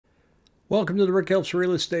Welcome to the Rick Helps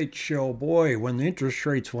Real Estate Show. Boy, when the interest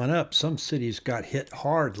rates went up, some cities got hit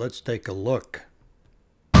hard. Let's take a look.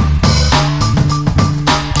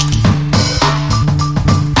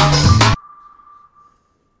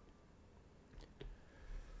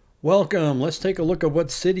 Welcome. Let's take a look at what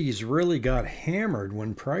cities really got hammered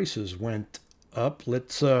when prices went up.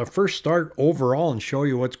 Let's first start overall and show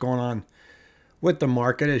you what's going on with the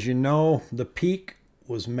market. As you know, the peak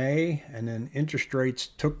was May, and then interest rates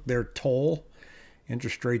took their toll.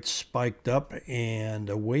 Interest rates spiked up, and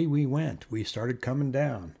away we went. We started coming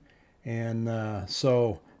down. And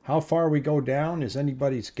so how far we go down is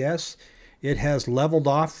anybody's guess. It has leveled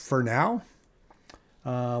off for now.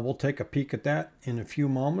 We'll take a peek at that in a few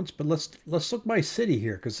moments, but let's look by city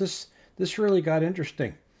here, because this really got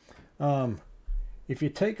interesting. If you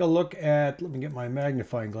take a look at, let me get my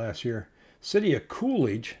magnifying glass here, City of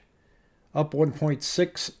Coolidge, up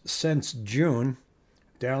 1.6 since June,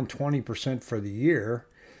 down 20% for the year.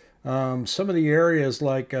 Some of the areas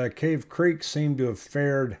like Cave Creek seem to have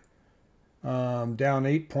fared down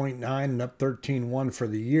 8.9 and up 13.1 for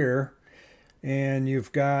the year. And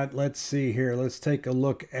you've got, let's see here, let's take a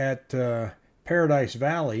look at Paradise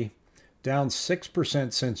Valley, down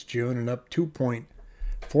 6% since June and up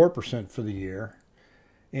 2.4% for the year.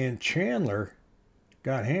 And Chandler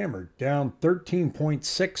got hammered, down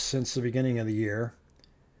 13.6 since the beginning of the year.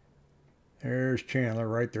 There's Chandler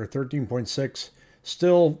right there, 13.6,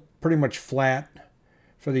 still pretty much flat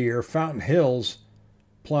for the year. Fountain Hills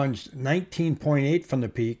plunged 19.8 from the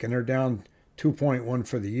peak, and they're down 2.1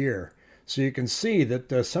 for the year. So you can see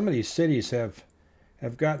that some of these cities have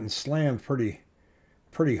gotten slammed pretty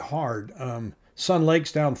hard. Sun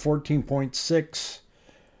Lake's down 14.6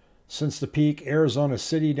 since the peak. Arizona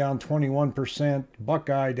City down 21%.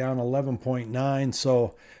 Buckeye down 11.9.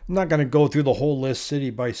 So I'm not going to go through the whole list city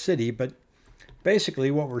by city, but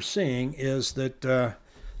basically what we're seeing is that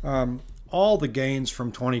all the gains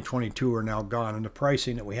from 2022 are now gone, and the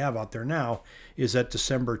pricing that we have out there now is at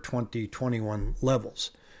December 2021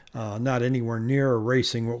 levels. Not anywhere near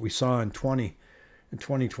erasing what we saw in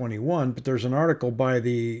 2021, but there's an article by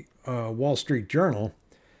the Wall Street Journal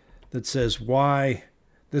that says why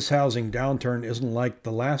this housing downturn isn't like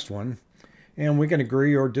the last one. And we can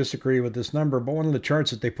agree or disagree with this number, but one of the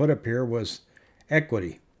charts that they put up here was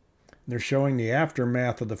equity. They're showing the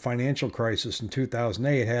aftermath of the financial crisis in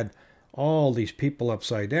 2008 had all these people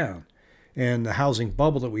upside down. And the housing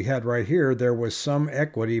bubble that we had right here, there was some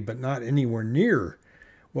equity, but not anywhere near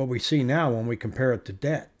what we see now when we compare it to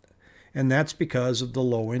debt. And that's because of the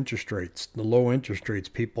low interest rates. The low interest rates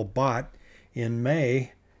people bought in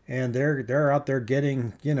May, and they're out there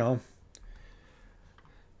getting,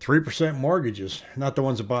 3% mortgages. Not the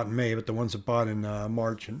ones that bought in May, but the ones that bought in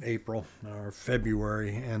March and April or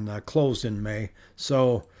February and closed in May.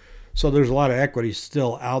 So there's a lot of equity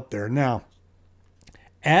still out there. Now,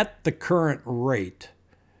 at the current rate,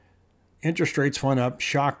 interest rates went up,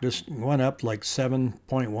 shocked us, went up like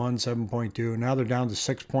 7.1, 7.2. Now they're down to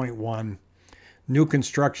 6.1. New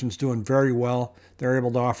construction's doing very well. They're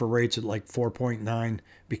able to offer rates at like 4.9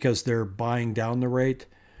 because they're buying down the rate.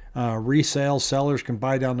 Resale sellers can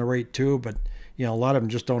buy down the rate too, but a lot of them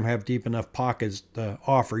just don't have deep enough pockets to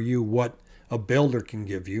offer you what a builder can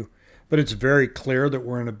give you. But it's very clear that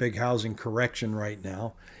we're in a big housing correction right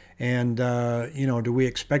now. And, do we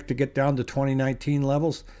expect to get down to 2019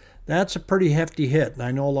 levels? That's a pretty hefty hit, and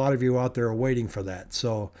I know a lot of you out there are waiting for that.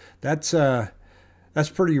 So that's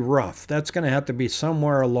pretty rough. That's going to have to be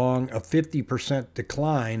somewhere along a 50%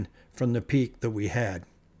 decline from the peak that we had.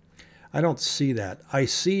 I don't see that. I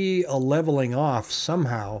see a leveling off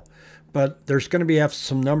somehow, but there's going to be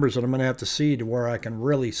some numbers that I'm going to have to see to where I can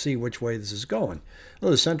really see which way this is going.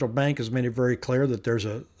 Well, the central bank has made it very clear that there's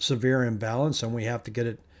a severe imbalance, and we have to get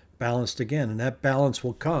it balanced again. And that balance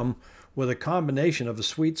will come with a combination of a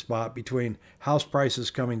sweet spot between house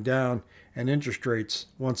prices coming down and interest rates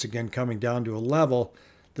once again coming down to a level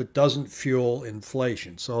that doesn't fuel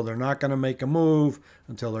inflation. So they're not going to make a move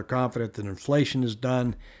until they're confident that inflation is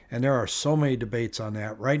done. And there are so many debates on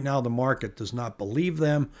that. Right now, the market does not believe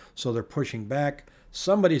them, so they're pushing back.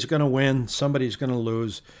 Somebody's going to win, somebody's going to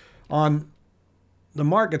lose. The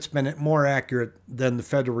market's been more accurate than the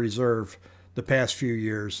Federal Reserve the past few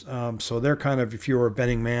years. So they're kind of, if you were a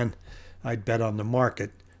betting man, I'd bet on the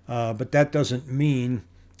market. But that doesn't mean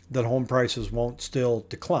that home prices won't still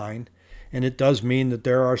decline. And it does mean that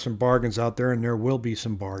there are some bargains out there, and there will be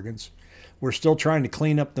some bargains. We're still trying to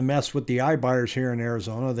clean up the mess with the iBuyers here in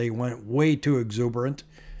Arizona. They went way too exuberant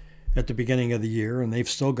at the beginning of the year, and they've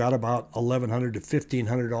still got about 1,100 to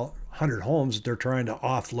 1,500 homes that they're trying to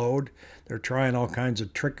offload. They're trying all kinds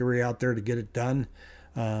of trickery out there to get it done.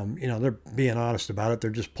 They're being honest about it. They're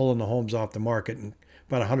just pulling the homes off the market, and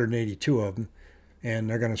about 182 of them, and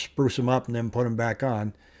they're going to spruce them up and then put them back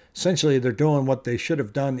on. Essentially, they're doing what they should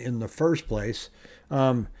have done in the first place.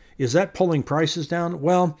 Is that pulling prices down?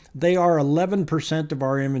 Well, they are 11% of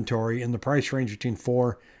our inventory in the price range between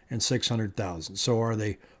 4 and 600,000. So are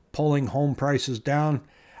they pulling home prices down?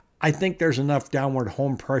 I think there's enough downward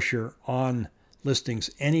home pressure on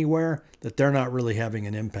listings anywhere that they're not really having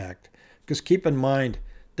an impact. Because keep in mind,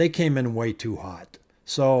 they came in way too hot.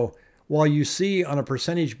 So while you see on a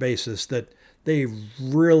percentage basis that they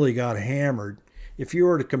really got hammered, if you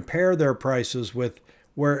were to compare their prices with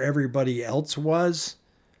where everybody else was,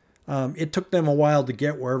 it took them a while to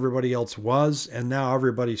get where everybody else was, and now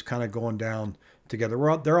everybody's kind of going down together.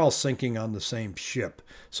 They're all sinking on the same ship.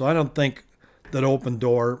 So I don't think that Open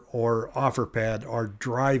Door or OfferPad are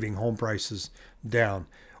driving home prices down.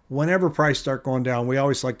 Whenever prices start going down, we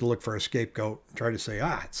always like to look for a scapegoat and try to say,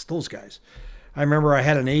 it's those guys. I remember I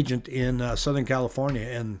had an agent in Southern California,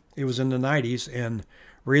 and it was in the 90s, and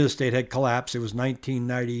real estate had collapsed. It was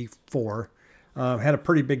 1994. Had a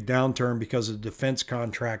pretty big downturn because of defense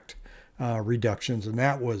contract reductions, and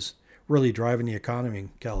that was really driving the economy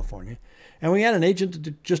in California. And we had an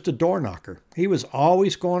agent, just a door knocker. He was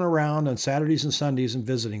always going around on Saturdays and Sundays and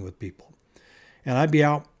visiting with people. And I'd be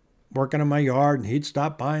out working in my yard, and he'd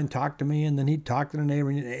stop by and talk to me, and then he'd talk to the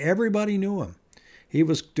neighbor. Everybody knew him. He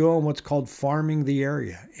was doing what's called farming the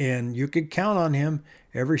area, and you could count on him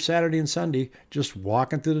every Saturday and Sunday just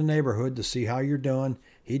walking through the neighborhood to see how you're doing.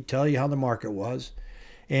 He'd tell you how the market was.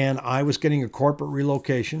 And I was getting a corporate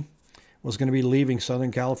relocation, was going to be leaving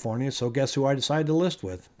Southern California, so guess who I decided to list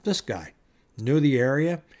with? This guy. Knew the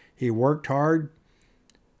area. He worked hard.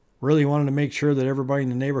 Really wanted to make sure that everybody in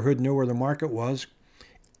the neighborhood knew where the market was.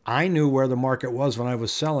 I knew where the market was when I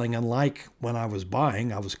was selling, unlike when I was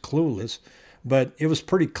buying. I was clueless. But it was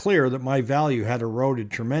pretty clear that my value had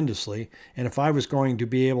eroded tremendously. And if I was going to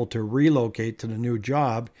be able to relocate to the new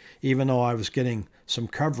job, even though I was getting some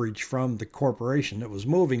coverage from the corporation that was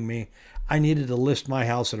moving me, I needed to list my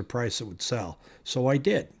house at a price that would sell. So I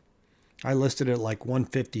did. I listed it like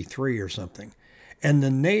 153 or something. And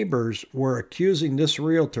the neighbors were accusing this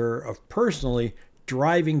realtor of personally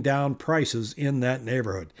driving down prices in that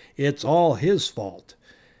neighborhood. It's all his fault.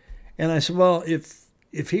 And I said, well,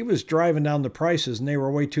 if he was driving down the prices and they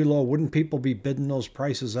were way too low, wouldn't people be bidding those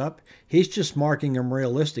prices up? He's just marking them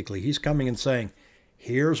realistically. He's coming and saying,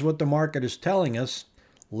 here's what the market is telling us.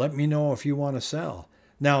 Let me know if you want to sell.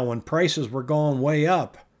 Now, when prices were going way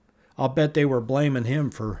up, I'll bet they were blaming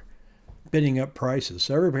him for bidding up prices.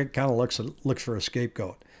 So everybody kind of looks for a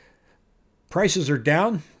scapegoat. Prices are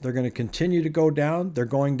down. They're going to continue to go down. They're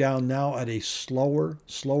going down now at a slower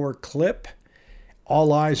clip.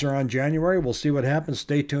 All eyes are on January. We'll see what happens.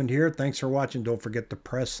 Stay tuned here. Thanks for watching. Don't forget to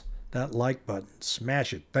press that like button.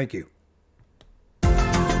 Smash it. Thank you.